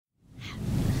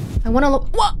I wanna look.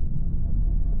 What?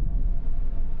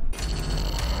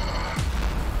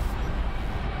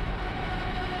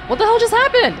 What the hell just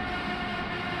happened?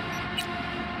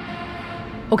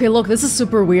 Okay, look, this is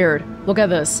super weird. Look at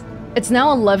this. It's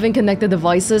now 11 connected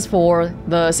devices for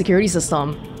the security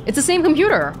system. It's the same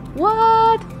computer.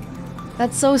 What?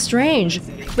 That's so strange.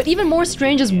 But even more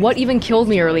strange is what even killed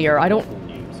me earlier. I don't...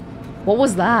 What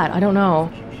was that? I don't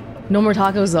know. No more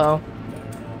tacos, though.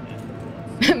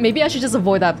 Maybe I should just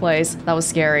avoid that place. That was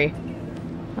scary.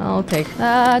 I'll take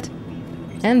that.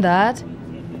 And that.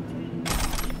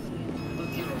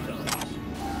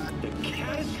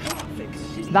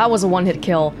 That was a one-hit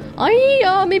kill.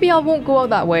 Maybe I won't go out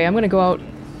that way. I'm gonna go out...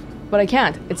 But I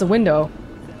can't. It's a window.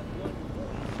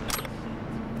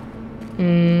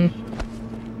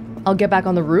 I'll get back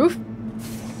on the roof.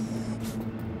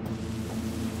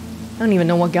 I don't even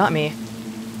know what got me.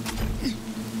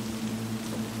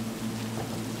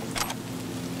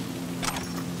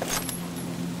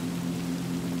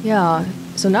 Yeah,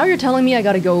 so now you're telling me I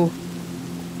gotta go...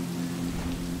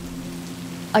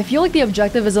 I feel like the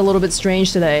objective is a little bit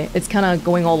strange today. It's kind of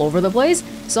going all over the place,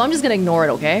 so I'm just gonna ignore it,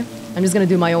 okay? I'm just gonna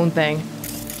do my own thing.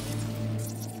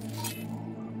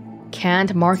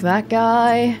 Can't mark that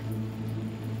guy.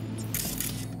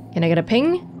 Can I get a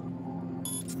ping?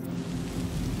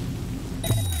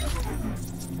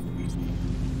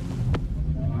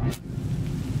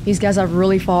 These guys have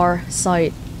really far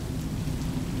sight.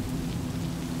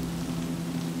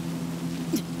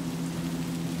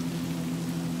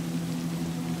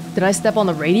 Did I step on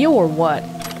the radio or what?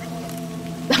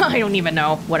 I don't even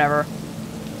know. Whatever.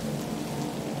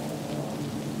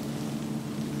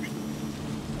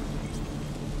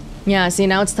 Yeah, see,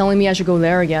 now it's telling me I should go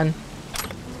there again.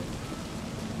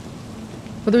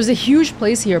 But there's a huge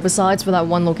place here besides for that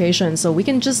one location, so we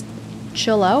can just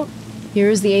chill out.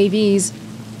 Here's the AVs.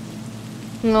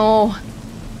 No.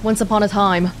 Once upon a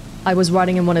time, I was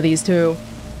riding in one of these too.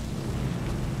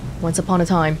 Once upon a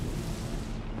time.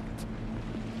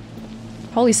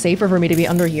 Probably safer for me to be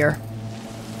under here.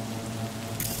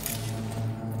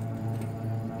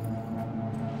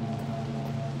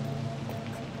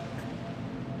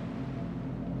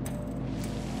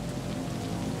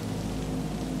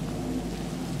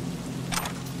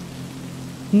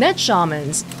 Net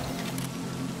shamans.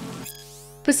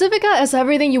 Pacifica is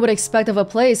everything you would expect of a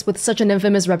place with such an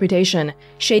infamous reputation.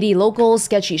 Shady locals,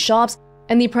 sketchy shops,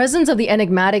 and the presence of the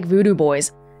enigmatic voodoo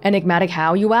boys. Enigmatic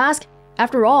how, you ask?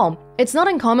 After all, it's not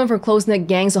uncommon for close-knit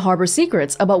gangs to harbor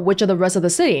secrets about which of the rest of the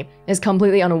city is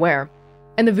completely unaware.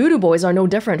 And the voodoo boys are no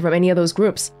different from any of those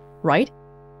groups, right?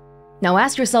 Now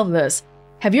ask yourself this.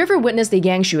 Have you ever witnessed a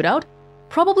gang shootout?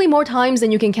 Probably more times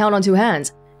than you can count on two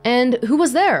hands. And who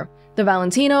was there? The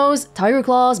Valentinos, Tiger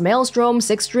Claws, Maelstrom,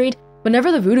 6th Street, but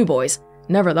never the voodoo boys.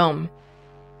 Never them.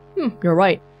 You're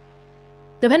right.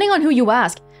 Depending on who you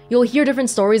ask, you'll hear different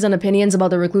stories and opinions about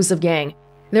the reclusive gang.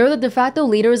 They're the de facto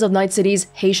leaders of Night City's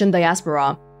Haitian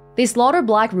diaspora. They slaughter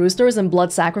black roosters and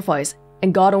blood sacrifice,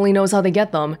 and God only knows how they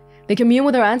get them. They commune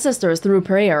with their ancestors through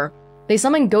prayer. They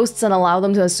summon ghosts and allow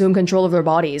them to assume control of their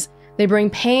bodies. They bring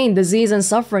pain, disease, and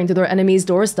suffering to their enemies'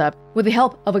 doorstep with the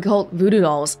help of occult voodoo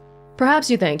dolls. Perhaps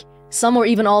you think some or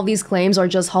even all of these claims are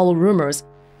just hollow rumors,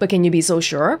 but can you be so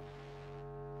sure?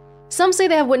 Some say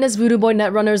they have witnessed voodoo boy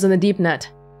netrunners in the deep net.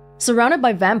 Surrounded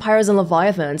by vampires and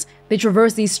leviathans, they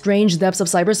traverse these strange depths of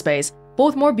cyberspace,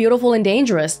 both more beautiful and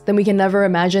dangerous than we can never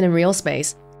imagine in real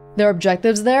space. Their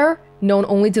objectives there, known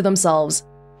only to themselves.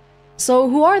 So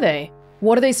who are they?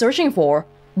 What are they searching for?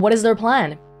 What is their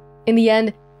plan? In the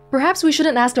end, perhaps we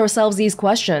shouldn't ask ourselves these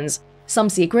questions. Some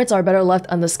secrets are better left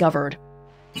undiscovered.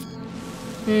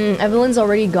 Evelyn's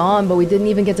already gone, but we didn't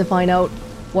even get to find out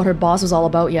what her boss was all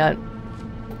about yet.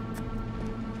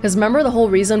 Because remember the whole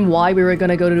reason why we were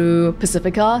gonna go to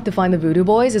Pacifica to find the voodoo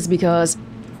boys is because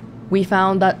we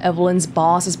found that Evelyn's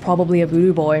boss is probably a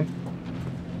voodoo boy.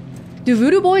 Do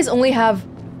voodoo boys only have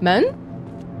men?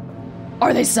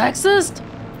 Are they sexist?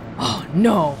 Oh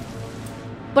no.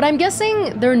 But I'm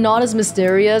guessing they're not as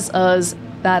mysterious as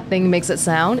that thing makes it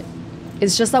sound.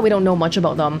 It's just that we don't know much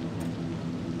about them.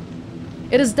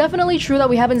 It is definitely true that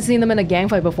we haven't seen them in a gang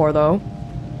fight before though.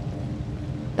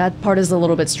 That part is a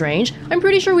little bit strange. I'm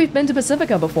pretty sure we've been to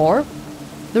Pacifica before.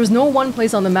 There's no one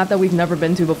place on the map that we've never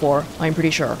been to before, I'm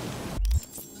pretty sure.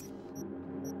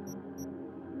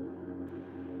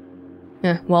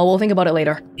 Well, we'll think about it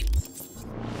later.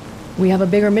 We have a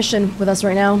bigger mission with us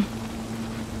right now.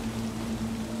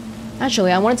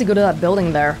 Actually, I wanted to go to that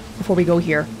building there before we go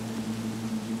here.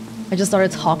 I just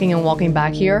started talking and walking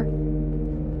back here.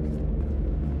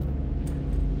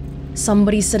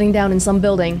 Somebody's sitting down in some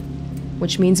building,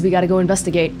 which means we gotta go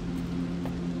investigate.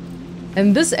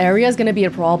 And this area is gonna be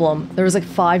a problem. There's like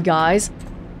 5 guys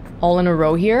all in a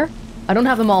row here. I don't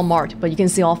have them all marked, but you can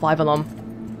see all 5 of them.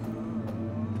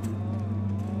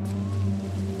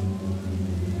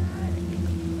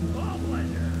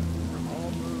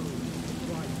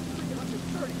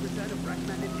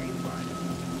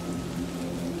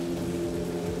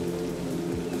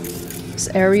 This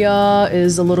area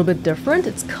is a little bit different.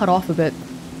 It's cut off a bit.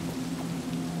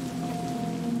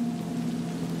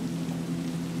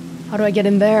 How do I get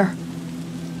in there?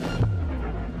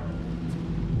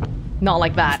 Not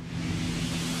like that.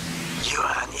 You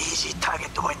are an easy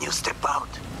target when you step out.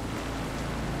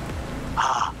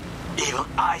 Even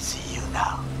I see you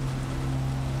now.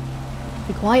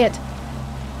 Be quiet.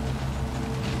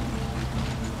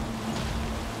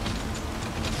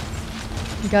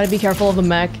 You gotta be careful of the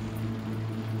mech.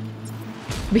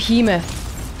 Behemoth.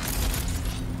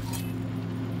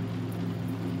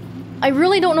 I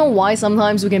really don't know why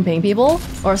sometimes we can ping people,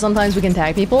 or sometimes we can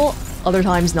tag people, other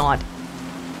times not.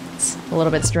 It's a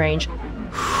little bit strange.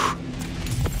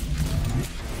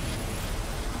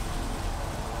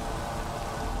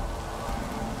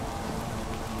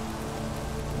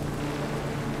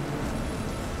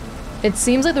 It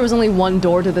seems like there was only one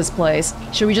door to this place.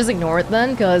 Should we just ignore it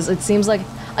then? Because it seems like...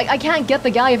 I can't get the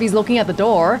guy if he's looking at the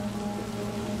door.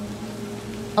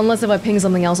 Unless if I ping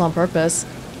something else on purpose.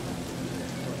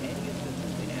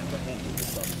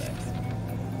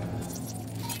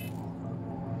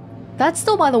 That's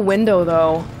still by the window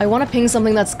though. I want to ping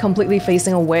something that's completely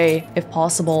facing away, if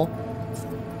possible.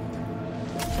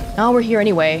 Now we're here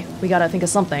anyway. We gotta think of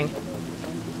something.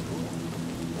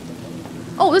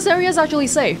 Oh, this area is actually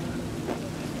safe.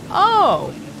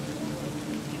 Oh!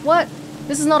 What?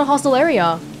 This is not a hostile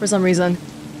area, for some reason.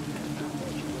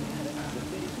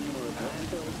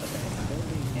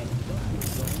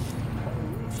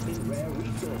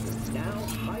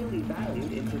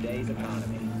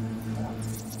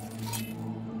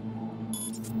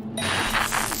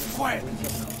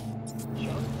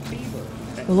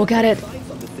 Look at it.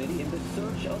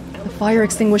 The fire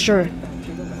extinguisher.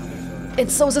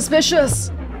 It's so suspicious.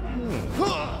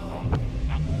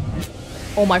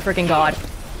 Oh my freaking god.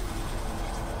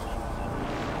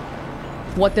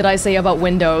 What did I say about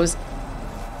windows?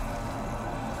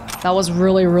 That was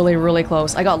really, really, really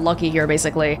close. I got lucky here,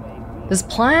 basically. This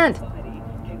plant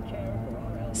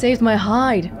saved my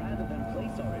hide.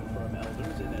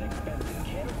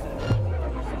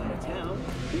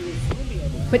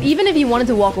 But even if he wanted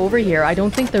to walk over here, I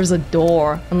don't think there's a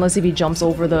door, unless if he jumps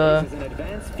over the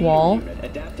wall.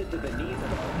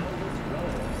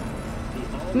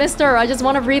 Mister, I just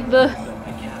want to read the...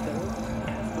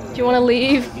 Do you want to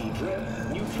leave?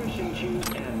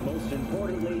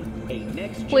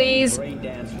 Please. I'm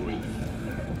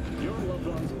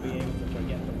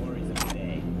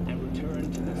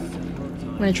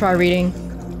gonna try reading.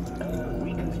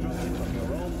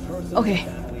 Okay,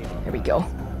 there we go.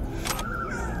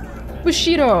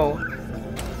 Bushido!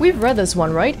 We've read this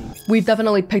one, right? We've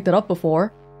definitely picked it up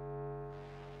before.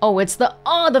 Oh, it's the...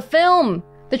 Oh, the film!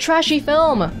 The trashy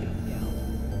film!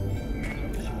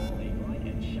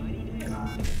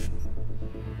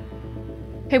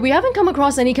 Hey, we haven't come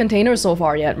across any containers so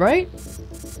far yet, right?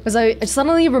 Because I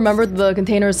suddenly remembered the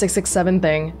container 667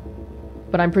 thing.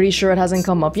 But I'm pretty sure it hasn't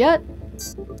come up yet.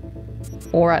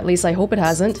 Or at least I hope it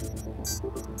hasn't.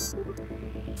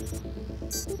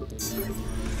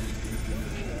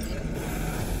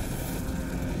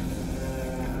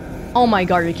 Oh my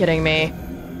god, you're kidding me.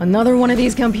 Another one of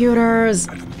these computers!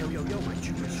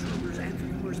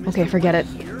 Okay, forget it.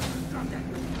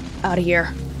 Out of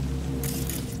here.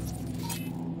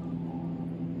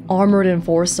 Armored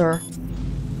Enforcer.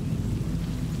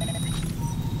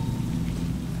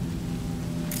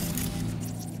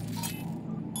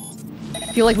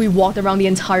 I feel like we walked around the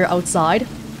entire outside,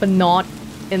 but not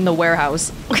in the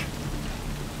warehouse.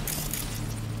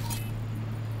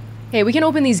 Hey, we can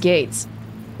open these gates.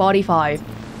 Body 5.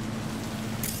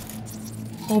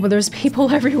 Oh, but there's people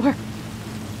everywhere.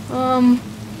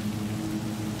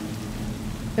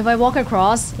 If I walk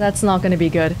across, that's not gonna be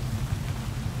good.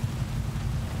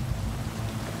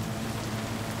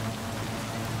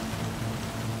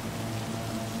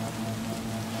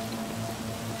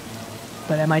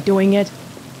 But am I doing it?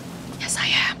 Yes, I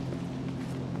am.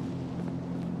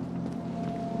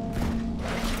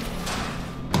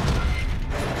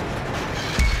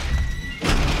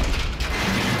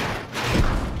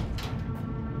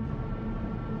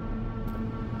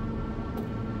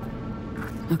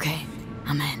 Okay,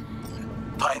 I'm in.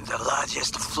 Find the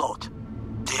largest float.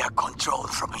 They are controlled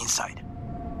from inside.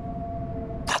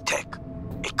 That tech,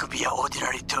 it could be an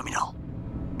ordinary terminal.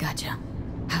 Gotcha.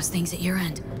 How's things at your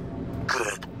end?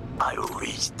 Good. I'll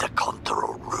reach the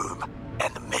control room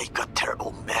and make a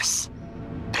terrible mess.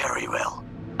 Very well.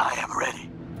 I am ready.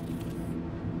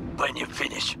 When you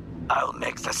finish, I'll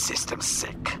make the system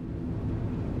sick.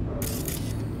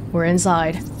 We're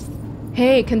inside.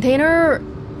 Hey, container...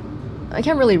 I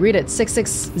can't really read it.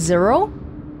 660?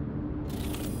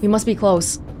 We must be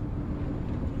close.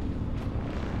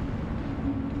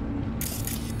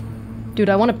 Dude,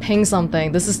 I want to ping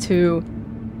something. This is too...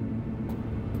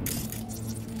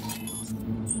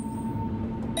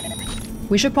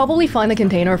 We should probably find the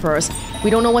container first. We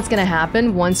don't know what's gonna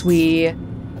happen once we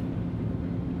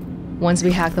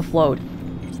hack the float.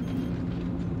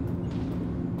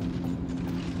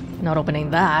 Not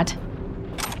opening that.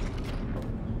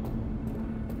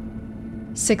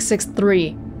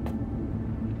 663.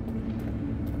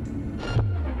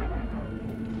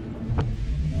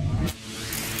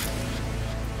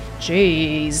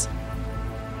 Jeez.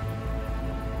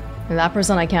 And that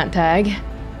person I can't tag.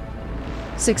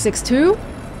 662?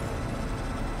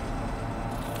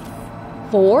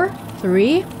 4?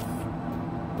 3?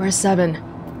 Where's 7?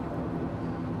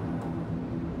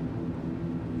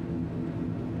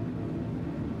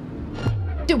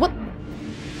 Dude, what?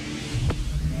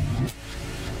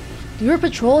 Your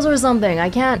patrols or something. I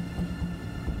can't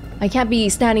be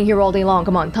standing here all day long.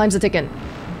 Come on, time's a ticking.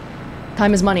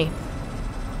 Time is money.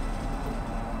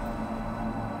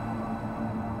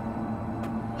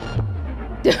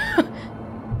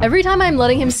 Every time I'm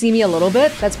letting him see me a little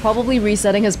bit, that's probably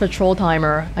resetting his patrol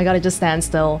timer. I gotta just stand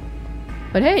still.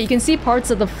 But hey, you can see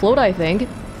parts of the float, I think.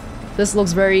 This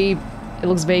looks very... it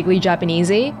looks vaguely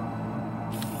Japanesey.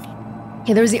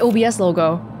 Hey, there's the OBS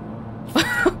logo.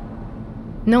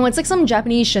 No, it's like some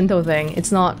Japanese Shinto thing.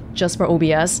 It's not just for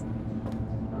OBS.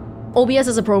 OBS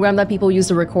is a program that people use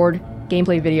to record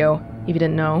gameplay video, if you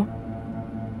didn't know.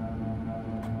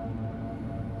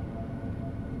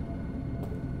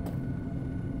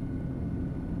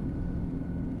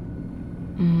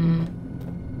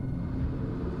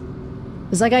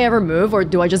 Does that guy ever move, or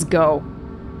do I just go?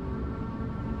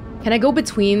 Can I go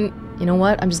between... You know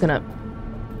what? I'm just gonna...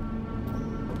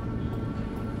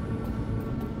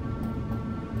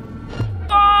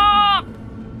 Ah!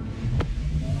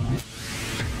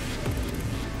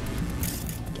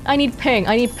 I need ping.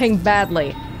 I need ping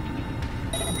badly.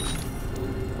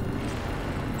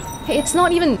 Hey, it's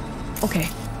not even... Okay.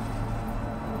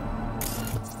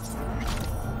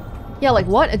 Yeah, like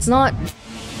what? It's not...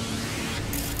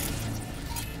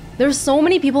 There's so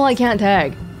many people I can't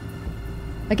tag.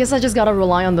 I guess I just gotta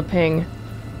rely on the ping.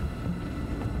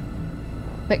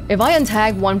 Like, if I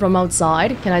untag one from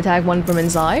outside, can I tag one from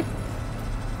inside?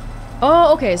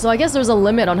 Oh, okay, so I guess there's a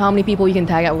limit on how many people you can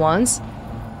tag at once.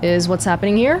 Is what's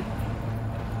happening here?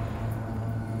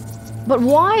 But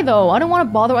why, though? I don't want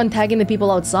to bother untagging the people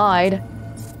outside.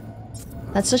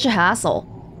 That's such a hassle.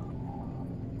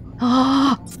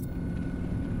 Ah!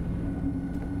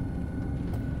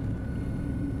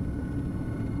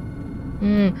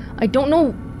 I don't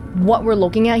know what we're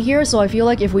looking at here, so I feel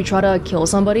like if we try to kill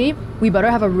somebody, we better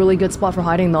have a really good spot for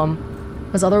hiding them.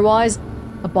 Because otherwise,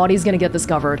 a body's gonna get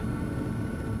discovered.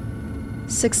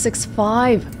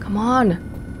 665, come on.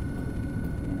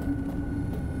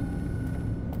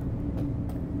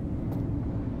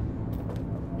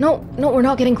 No, no, we're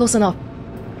not getting close enough.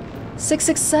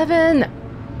 667!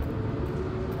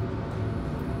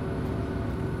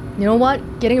 You know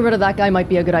what? Getting rid of that guy might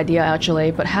be a good idea, actually.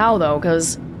 But how, though?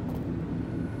 Because...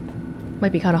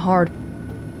 might be kind of hard.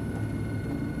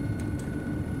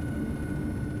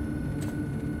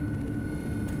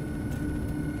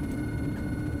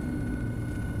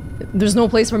 There's no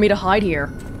place for me to hide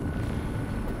here.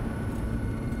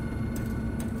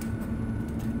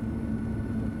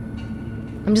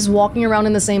 I'm just walking around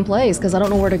in the same place, because I don't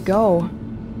know where to go.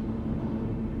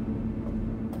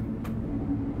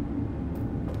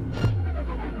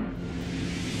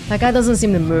 That guy doesn't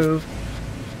seem to move.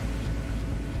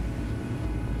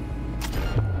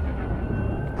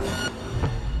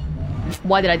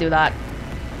 Why did I do that?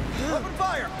 Open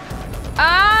fire!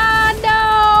 Ah,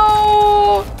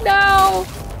 no! No!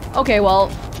 Okay, well,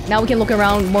 now we can look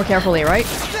around more carefully, right?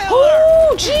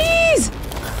 Oh, jeez!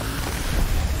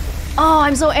 Oh,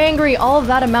 I'm so angry. All of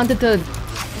that amounted to...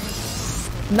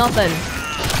 nothing.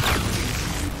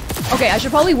 Okay, I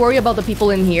should probably worry about the people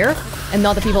in here and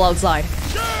not the people outside.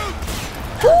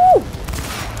 Woo!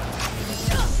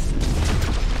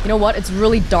 You know what? It's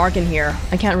really dark in here.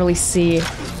 I can't really see.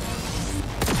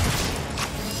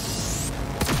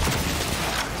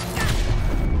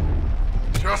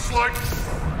 Just like...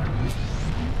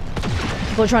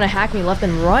 People are trying to hack me left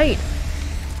and right.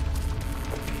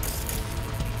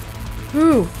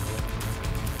 Ooh.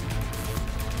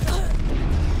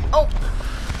 Oh.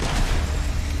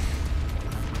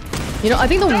 You know, I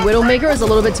think the Widowmaker is a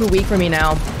little bit too weak for me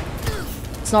now.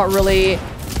 It's not really...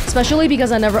 Especially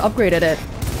because I never upgraded it.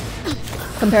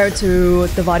 Compared to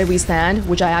Divided We Stand,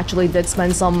 which I actually did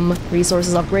spend some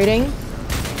resources upgrading.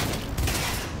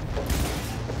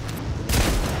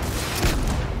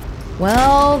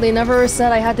 Well, they never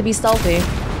said I had to be stealthy.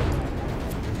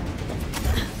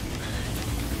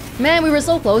 Man, we were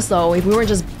so close though, if we weren't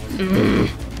just...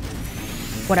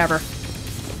 Whatever.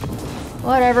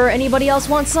 Whatever, anybody else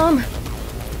want some?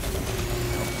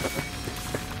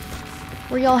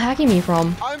 Where y'all hacking me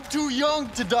from? I'm too young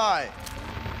to die.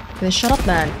 Then shut up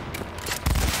then.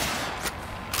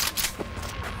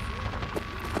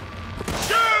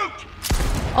 Shoot!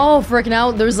 Oh, frick,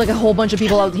 now there's like a whole bunch of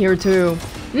people out here too.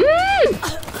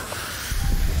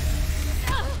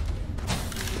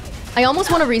 I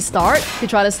almost want to restart to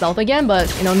try to stealth again,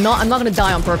 but you know, I'm not gonna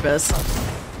die on purpose.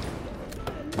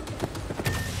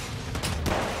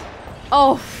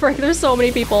 Oh, frick, there's so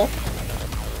many people.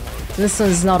 This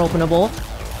is not openable.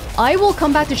 I will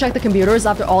come back to check the computers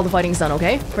after all the fighting's done,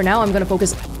 okay? For now, I'm gonna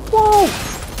focus... Whoa!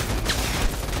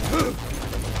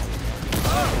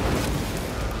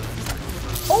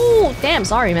 Oh, damn,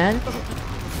 sorry, man.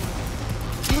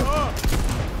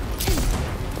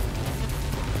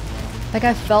 That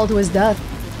guy fell to his death.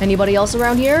 Anybody else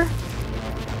around here?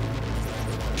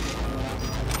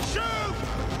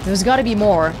 There's gotta be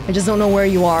more. I just don't know where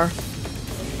you are.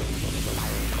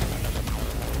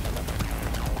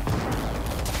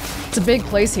 It's a big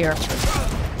place here.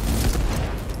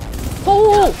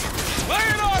 Oh!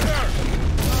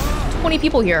 20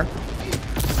 people here.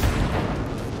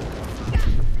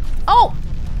 Oh!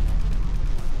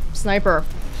 Sniper.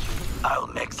 I'll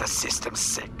make the system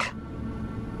sick.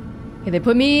 Okay, they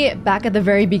put me back at the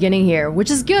very beginning here,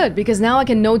 which is good because now I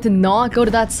can know to not go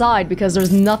to that side because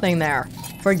there's nothing there.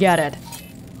 Forget it.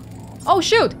 Oh,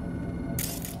 shoot!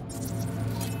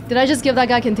 Did I just give that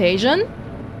guy contagion?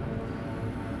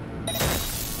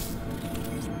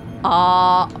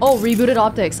 Oh, rebooted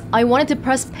optics. I wanted to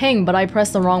press ping, but I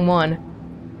pressed the wrong one.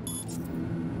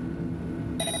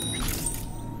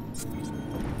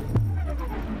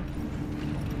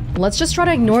 Let's just try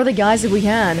to ignore the guys if we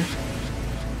can.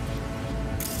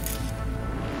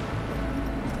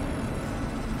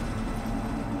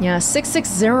 Yeah,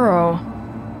 660.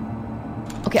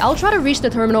 Okay, I'll try to reach the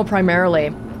terminal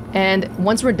primarily. And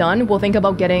once we're done, we'll think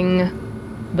about getting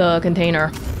the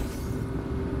container.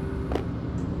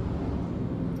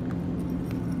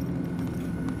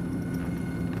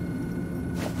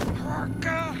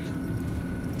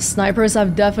 Snipers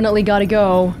have definitely got to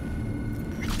go.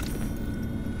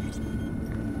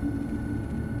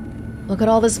 Look at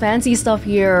all this fancy stuff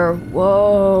here.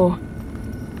 Whoa.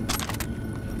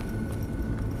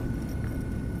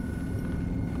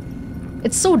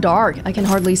 It's so dark, I can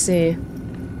hardly see.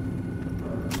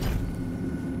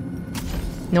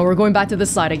 No, we're going back to this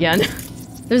side again.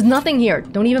 There's nothing here.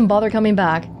 Don't even bother coming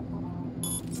back.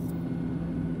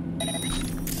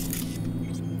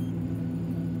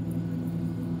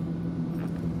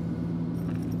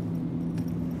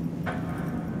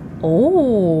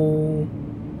 Oh.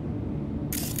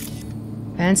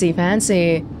 Fancy,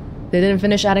 fancy. They didn't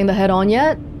finish adding the head on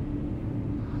yet?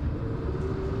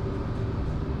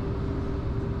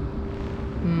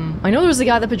 I know there's a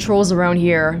guy that patrols around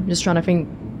here. Just trying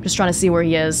to see where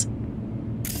he is.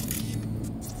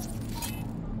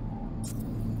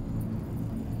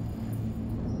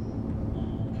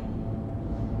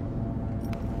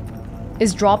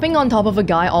 Is dropping on top of a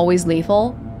guy always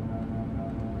lethal?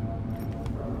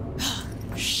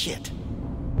 Shit.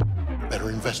 Better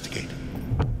investigate.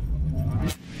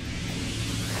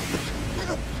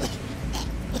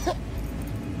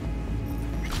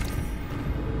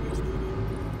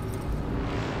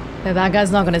 Yeah, that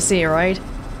guy's not gonna see, right?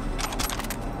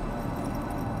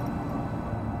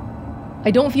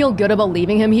 I don't feel good about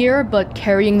leaving him here, but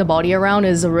carrying the body around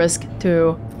is a risk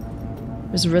too.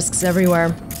 There's risks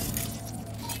everywhere.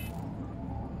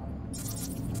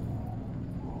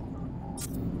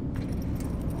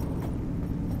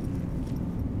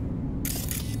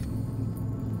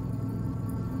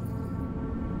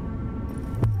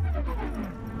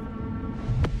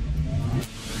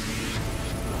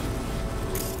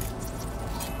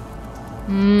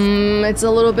 It's a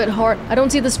little bit hard. I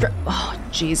don't see the strap. Oh,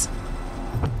 jeez.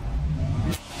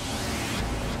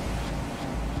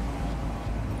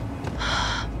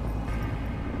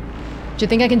 Do you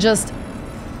think I can just...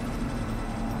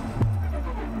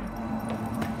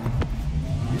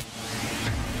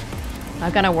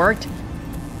 That kinda worked.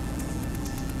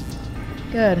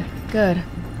 Good, good.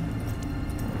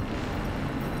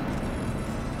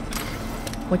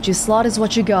 What you slot is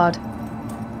what you got.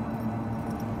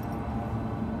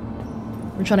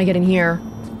 We're trying to get in here.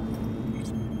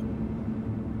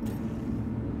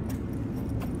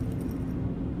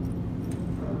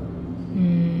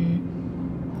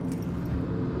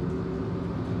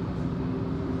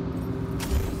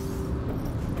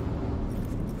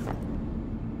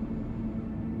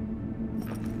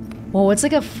 Whoa, it's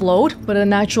like a float, but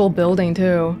an actual building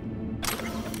too.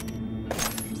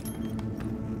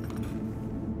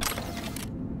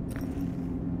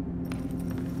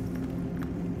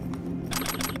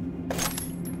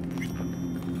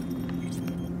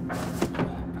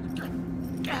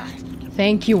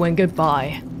 Thank you and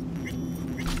goodbye.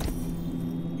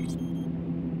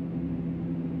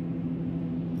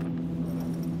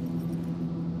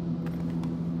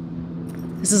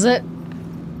 This is it.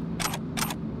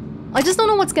 I just don't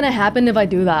know what's gonna happen if I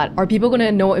do that. Are people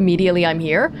gonna know immediately I'm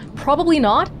here? Probably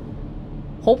not.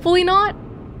 Hopefully not.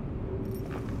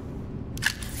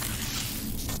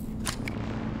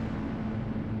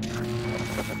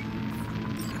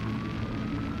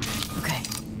 Okay.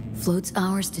 Float's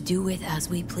ours to do with as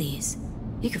we please.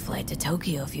 You could fly it to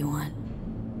Tokyo if you want.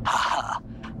 Haha,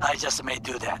 I just may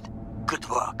do that. Good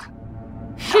work.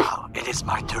 Now it is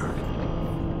my turn.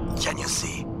 Can you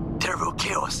see? Terrible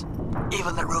chaos.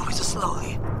 Even the roof is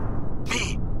slowly.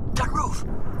 V, the roof.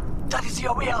 That is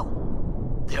your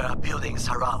will. There are buildings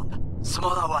around.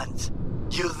 Smaller ones.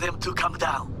 Use them to come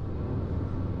down.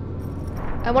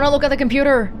 I want to look at the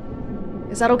computer.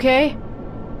 Is that okay?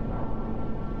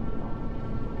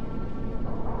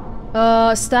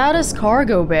 Status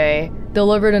cargo bay.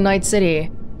 Delivered to Night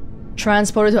City.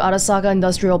 Transported to Arasaka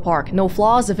Industrial Park. No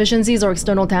flaws, deficiencies, or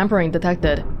external tampering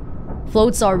detected.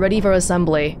 Floats are ready for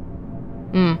assembly.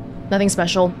 Nothing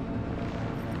special.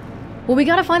 Well, we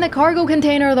gotta find the cargo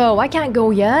container though. I can't go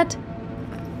yet.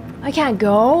 I can't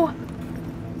go.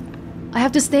 I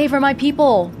have to stay for my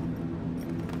people.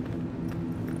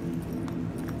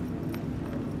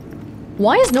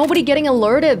 Why is nobody getting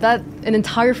alerted that an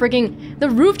entire freaking... The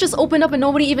roof just opened up and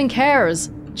nobody even cares?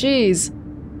 Jeez.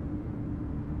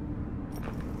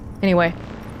 Anyway.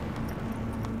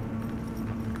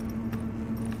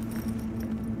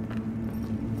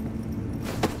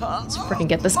 Let's freaking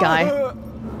get this guy.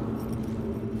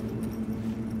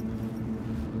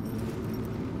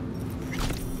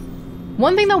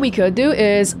 One thing that we could do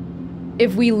is,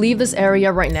 if we leave this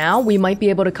area right now, we might be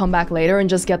able to come back later and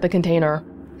just get the container.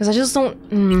 Because I just don't...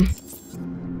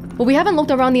 But we haven't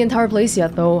looked around the entire place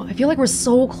yet, though. I feel like we're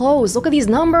so close. Look at these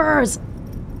numbers!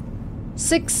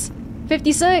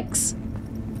 6:56.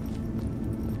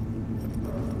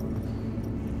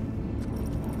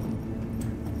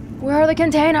 Where are the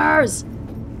containers?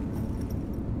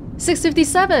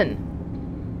 6:57.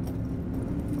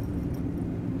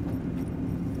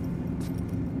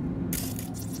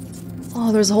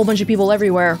 Oh, there's a whole bunch of people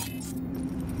everywhere.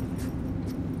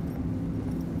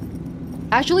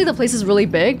 Actually, the place is really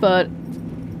big, but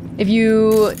if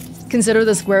you consider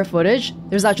the square footage,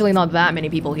 there's actually not that many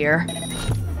people here.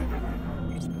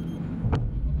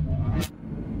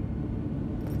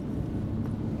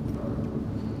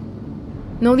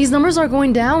 No, these numbers are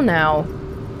going down now.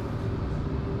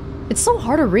 It's so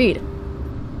hard to read.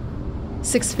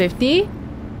 650?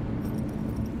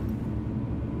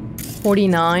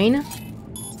 49?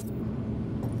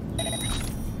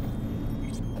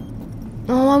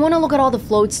 Oh, I want to look at all the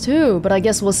floats too, but I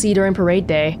guess we'll see during parade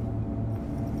day.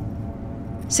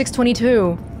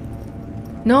 622.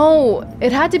 No,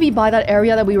 it had to be by that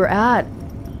area that we were at.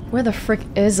 Where the frick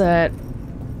is it?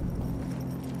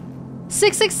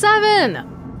 667!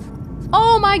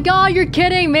 Oh my god, you're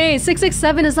kidding me!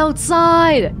 667 is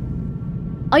outside!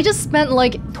 I just spent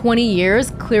like 20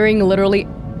 years clearing literally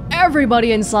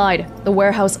everybody inside the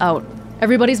warehouse out.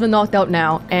 Everybody's been knocked out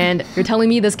now, and you're telling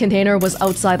me this container was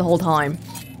outside the whole time.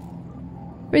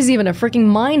 There's even a freaking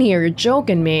mine here, you're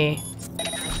joking me.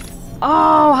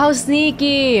 Oh, how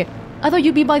sneaky! I thought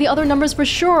you'd be by the other numbers for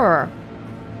sure.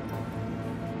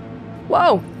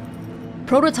 Whoa!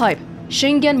 Prototype,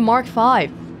 Shingen Mark V.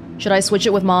 Should I switch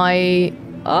it with my...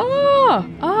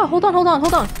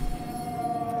 hold on.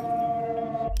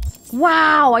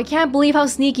 Wow, I can't believe how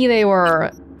sneaky they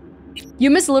were. You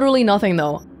missed literally nothing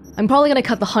though. I'm probably gonna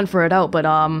cut the hunt for it out, but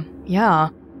yeah.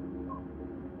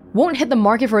 Won't hit the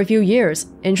market for a few years.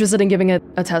 Interested in giving it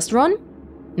a test run?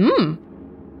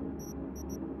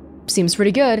 Seems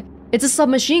pretty good. It's a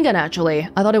submachine gun actually.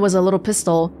 I thought it was a little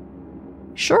pistol.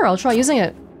 Sure, I'll try using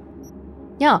it.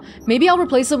 Yeah, maybe I'll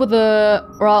replace it with the...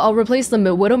 Or I'll replace the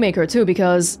Widowmaker too,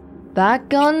 because that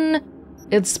gun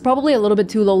It's probably a little bit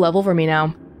too low level for me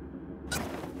now.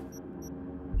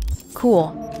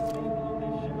 Cool.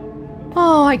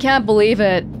 Oh, I can't believe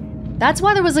it. That's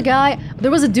why there was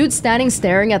a dude standing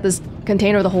staring at this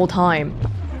container the whole time.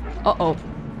 Uh-oh.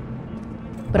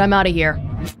 But I'm out of here.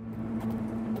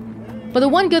 But the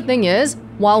one good thing is,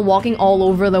 while walking all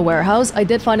over the warehouse, I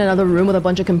did find another room with a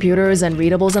bunch of computers and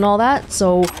readables and all that,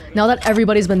 so now that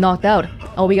everybody's been knocked out,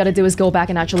 all we gotta do is go back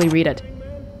and actually read it.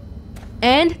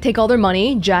 And take all their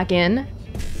money, jack in.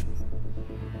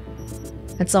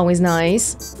 That's always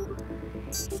nice.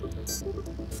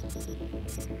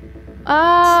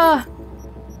 Ah!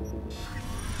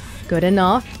 Good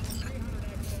enough.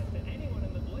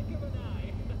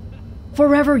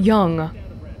 Forever young.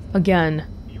 Again.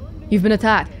 You've been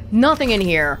attacked. Nothing in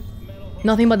here.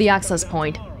 Nothing but the access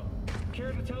point.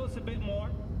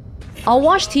 I'll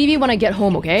watch TV when I get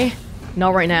home, okay?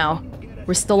 Not right now.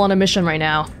 We're still on a mission right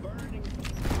now.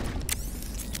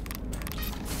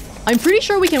 I'm pretty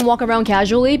sure we can walk around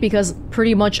casually because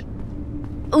pretty much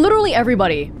literally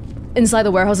everybody inside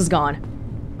the warehouse is gone.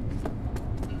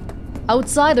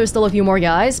 Outside, there's still a few more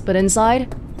guys, but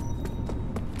inside...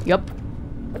 Yup.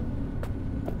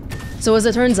 So as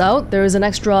it turns out, there's an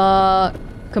extra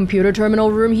computer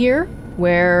terminal room here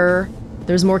where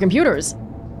there's more computers.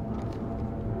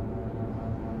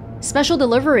 Special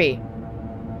delivery.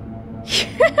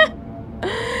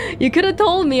 You could have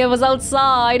told me I was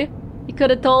outside. You could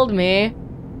have told me.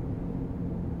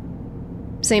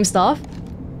 Same stuff.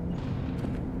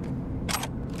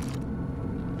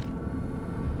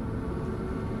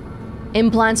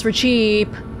 Implants for cheap.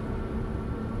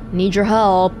 Need your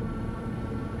help.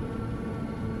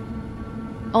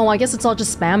 Oh, I guess it's all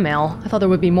just spam mail. I thought there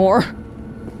would be more.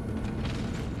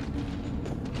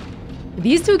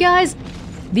 These two guys,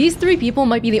 these three people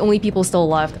might be the only people still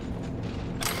left.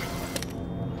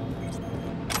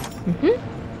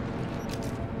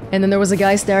 And then there was a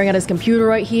guy staring at his computer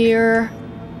right here.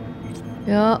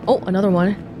 Yeah. Oh, another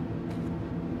one.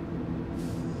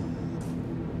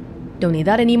 Don't need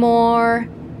that anymore.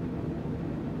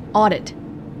 Audit.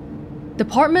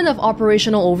 Department of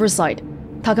Operational Oversight.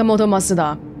 Takamoto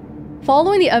Masuda.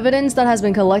 Following the evidence that has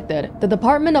been collected, the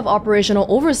Department of Operational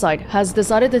Oversight has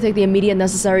decided to take the immediate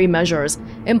necessary measures.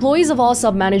 Employees of all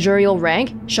sub-managerial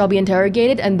rank shall be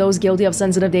interrogated, and those guilty of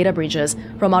sensitive data breaches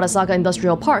from Arasaka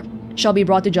Industrial Park shall be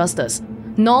brought to justice.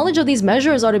 Knowledge of these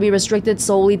measures are to be restricted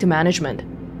solely to management.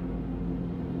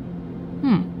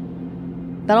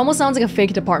 That almost sounds like a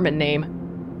fake department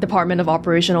name. Department of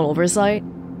Operational Oversight?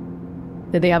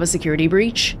 Did they have a security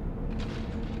breach?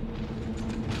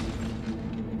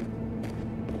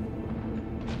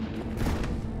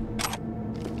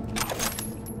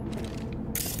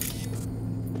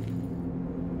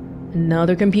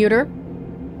 Another computer.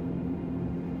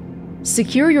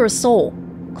 Secure your soul.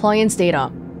 Client's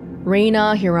data.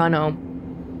 Reina Hirano.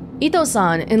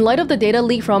 Ito-san, in light of the data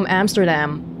leak from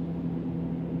Amsterdam.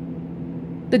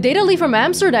 The data leak from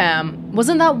Amsterdam!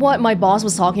 Wasn't that what my boss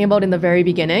was talking about in the very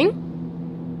beginning?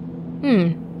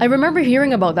 I remember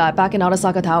hearing about that back in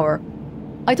Arasaka Tower.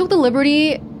 I took the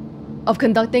liberty of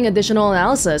conducting additional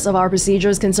analysis of our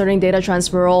procedures concerning data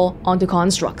transferal onto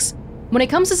constructs. When it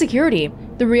comes to security,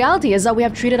 the reality is that we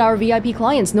have treated our VIP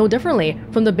clients no differently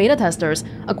from the beta testers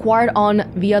acquired on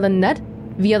via the net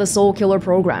via the Soul Killer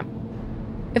program.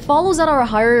 It follows that our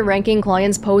higher ranking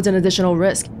clients pose an additional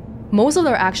risk. Most of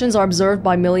their actions are observed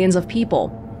by millions of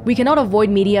people. We cannot avoid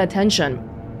media attention,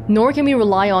 nor can we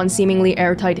rely on seemingly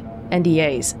airtight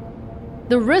NDAs.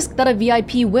 The risk that a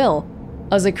VIP will,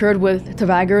 as occurred with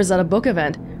Tavagers at a book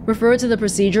event, refer to the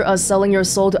procedure as selling your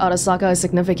soul to Arasaka is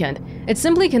significant. It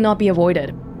simply cannot be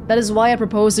avoided. That is why I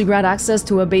propose to grant access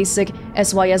to a basic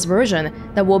SYS version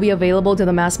that will be available to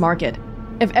the mass market.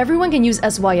 If everyone can use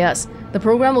SYS, the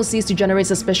program will cease to generate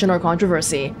suspicion or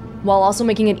controversy, while also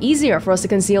making it easier for us to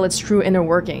conceal its true inner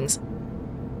workings.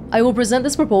 I will present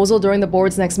this proposal during the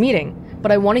board's next meeting,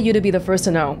 but I wanted you to be the first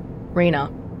to know.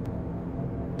 Reina.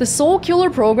 The Soul Killer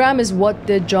program is what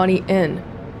did Johnny in.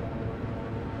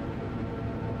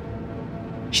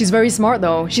 She's very smart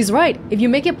though. She's right. If you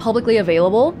make it publicly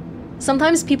available,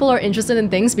 sometimes people are interested in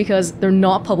things because they're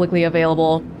not publicly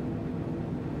available.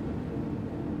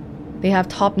 They have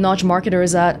top-notch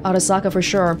marketers at Arasaka for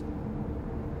sure.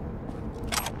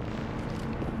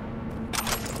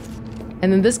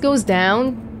 And then this goes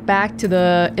down back to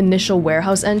the initial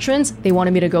warehouse entrance they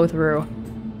wanted me to go through.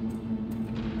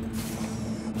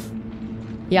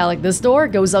 Yeah, like this door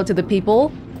goes out to the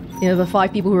people, you know, the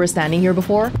 5 people who were standing here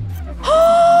before.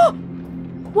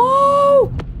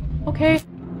 Whoa! Okay.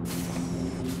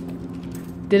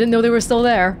 Didn't know they were still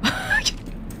there.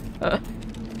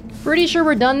 Pretty sure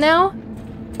we're done now.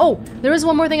 Oh, there is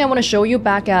one more thing I want to show you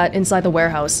back at inside the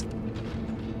warehouse.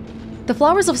 The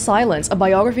Flowers of Silence, a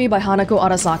biography by Hanako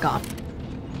Arasaka.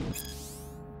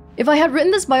 If I had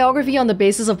written this biography on the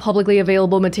basis of publicly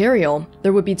available material,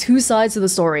 there would be two sides to the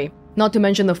story, not to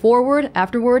mention the foreword,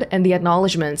 afterword, and the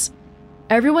acknowledgements.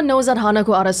 Everyone knows that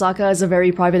Hanako Arasaka is a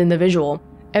very private individual.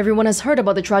 Everyone has heard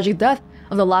about the tragic death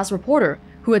of the last reporter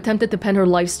who attempted to pen her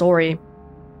life story.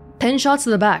 10 shots to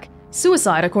the back.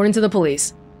 Suicide, according to the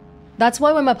police. That's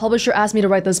why when my publisher asked me to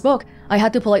write this book, I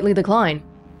had to politely decline.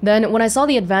 Then, when I saw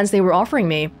the advance they were offering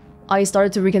me, I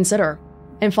started to reconsider.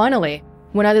 And finally,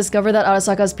 when I discovered that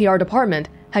Arasaka's PR department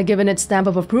had given its stamp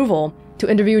of approval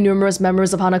to interview numerous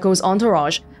members of Hanako's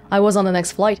entourage, I was on the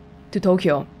next flight to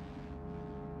Tokyo.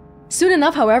 Soon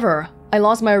enough, however, I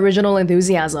lost my original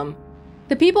enthusiasm.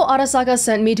 The people Arasaka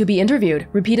sent me to be interviewed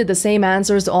repeated the same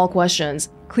answers to all questions,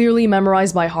 clearly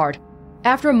memorized by heart.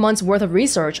 After a month's worth of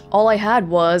research, all I had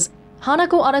was,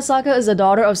 Hanako Arasaka is the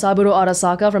daughter of Saburo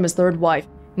Arasaka from his third wife,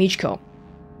 Michiko.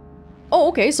 Oh,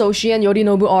 okay, so she and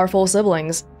Yorinobu are full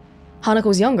siblings.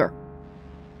 Hanako's younger.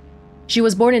 She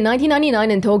was born in 1999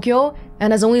 in Tokyo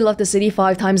and has only left the city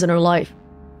 5 times in her life.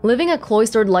 Living a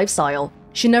cloistered lifestyle,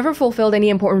 she never fulfilled any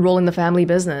important role in the family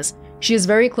business. She is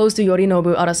very close to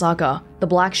Yorinobu Arasaka, the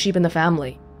black sheep in the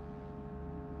family.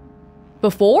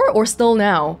 Before or still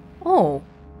now? Oh.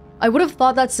 I would have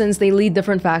thought that since they lead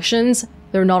different factions,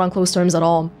 they're not on close terms at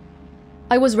all.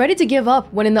 I was ready to give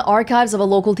up when in the archives of a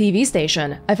local TV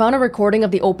station, I found a recording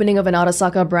of the opening of an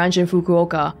Arasaka branch in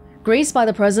Fukuoka, graced by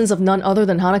the presence of none other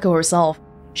than Hanako herself.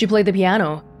 She played the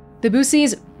piano.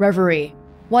 Debussy's Reverie.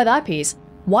 Why that piece?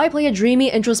 Why play a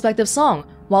dreamy, introspective song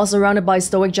while surrounded by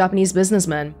stoic Japanese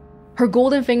businessmen? Her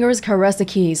golden fingers caressed the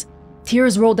keys.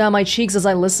 Tears rolled down my cheeks as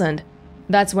I listened.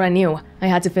 That's when I knew I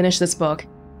had to finish this book.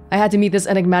 I had to meet this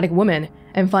enigmatic woman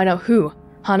and find out who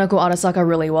Hanako Arasaka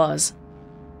really was.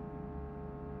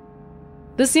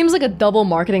 This seems like a double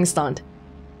marketing stunt.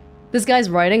 This guy's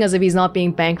writing as if he's not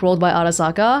being bankrolled by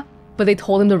Arasaka, but they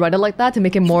told him to write it like that to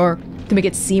make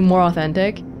it seem more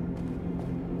authentic.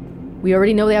 We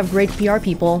already know they have great PR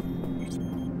people.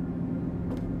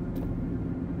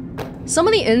 Some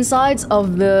of the insides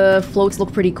of the floats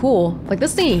look pretty cool, like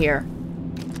this thingy here.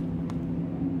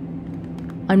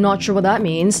 I'm not sure what that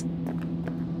means.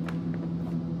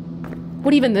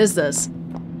 What even is this?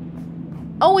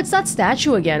 Oh, it's that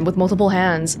statue again with multiple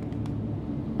hands.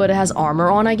 But it has armor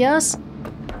on, I guess?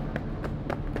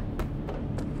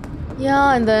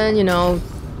 Yeah, and then, you know...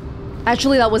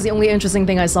 Actually, that was the only interesting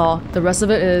thing I saw. The rest of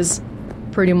it is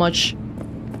pretty much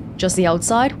just the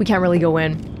outside. We can't really go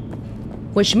in.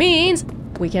 Which means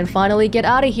we can finally get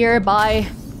out of here by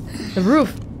the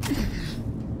roof.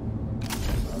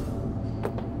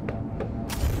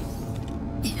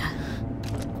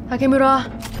 Hakemura,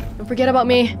 don't forget about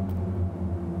me.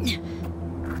 It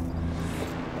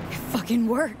fucking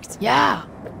worked. Yeah.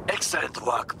 Excellent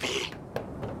work, B.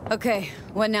 Okay,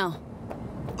 what now?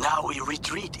 Now we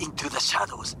retreat into the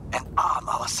shadows and arm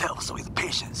ourselves with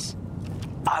patience.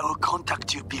 I will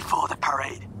contact you before the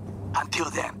parade. Until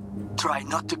then, try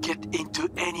not to get into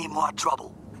any more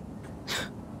trouble.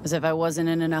 As if I wasn't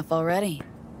in enough already.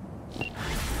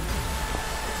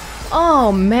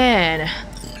 Oh, man.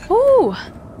 Ooh.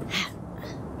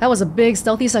 That was a big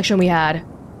stealthy section we had.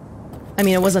 I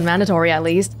mean, it wasn't mandatory, at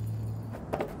least.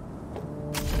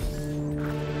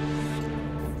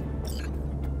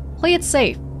 Play it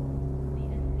safe.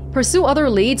 Pursue other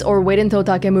leads or wait until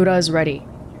Takemura is ready.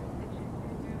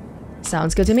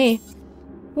 Sounds good to me.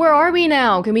 Where are we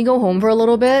now? Can we go home for a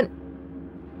little bit?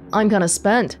 I'm kinda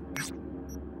spent.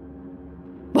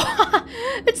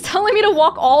 It's telling me to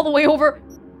walk all the way over.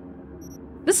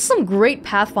 This is some great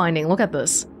pathfinding. Look at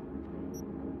this.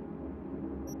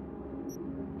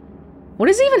 What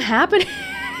is even happening?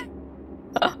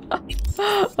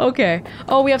 Okay.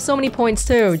 Oh, we have so many points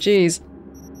too. Jeez.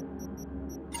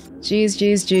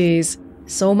 Jeez.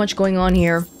 So much going on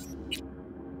here.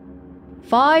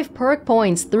 5 perk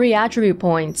points, 3 attribute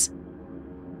points.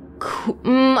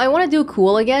 I want to do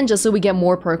cool again just so we get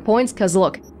more perk points, because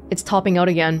look, it's topping out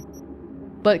again.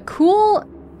 But cool,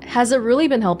 has it really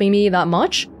been helping me that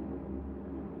much?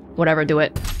 Whatever, do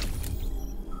it.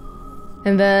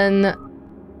 And then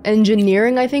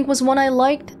engineering, I think, was one I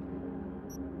liked.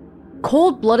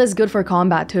 Cold blood is good for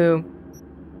combat too.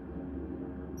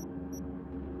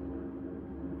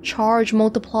 Charge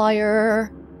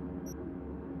multiplier.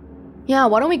 Yeah,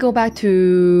 why don't we go back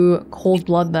to cold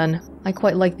blood then? I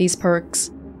quite like these perks.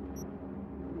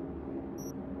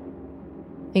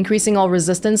 Increasing all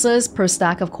resistances per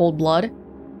stack of cold blood.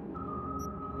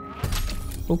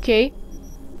 Okay.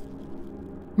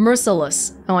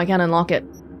 Merciless. Oh, I can't unlock it.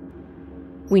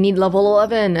 We need level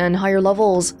 11 and higher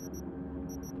levels.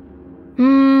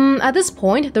 At this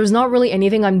point, there's not really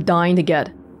anything I'm dying to get.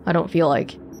 I don't feel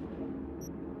like.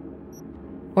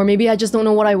 Or maybe I just don't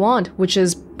know what I want, which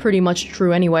is pretty much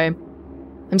true anyway.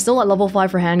 I'm still at level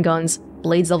 5 for handguns.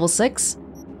 Blades level 6.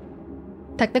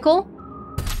 Technical?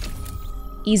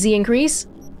 Easy increase.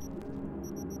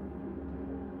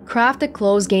 Crafted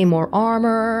clothes gain more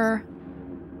armor.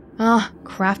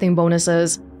 Crafting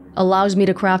bonuses. Allows me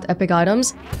to craft epic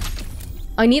items.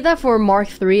 I need that for Mark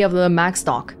 3 of the max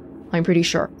stock, I'm pretty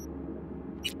sure.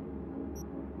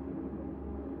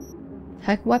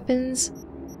 Tech weapons.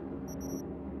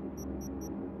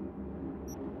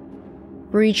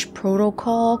 Breach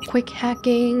protocol, quick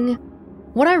hacking.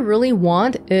 What I really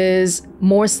want is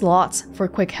more slots for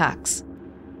quick hacks.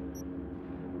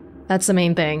 That's the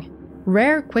main thing.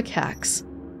 Rare quick hacks.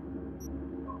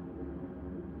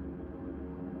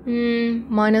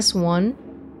 -1.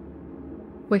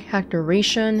 Quick hack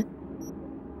duration.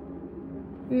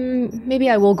 Maybe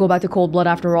I will go back to cold blood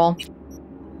after all.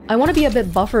 I want to be a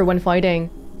bit buffer when fighting,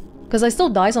 because I still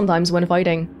die sometimes when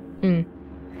fighting.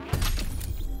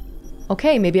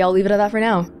 Okay, maybe I'll leave it at that for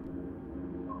now.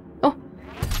 Oh,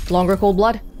 longer cold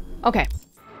blood? Okay.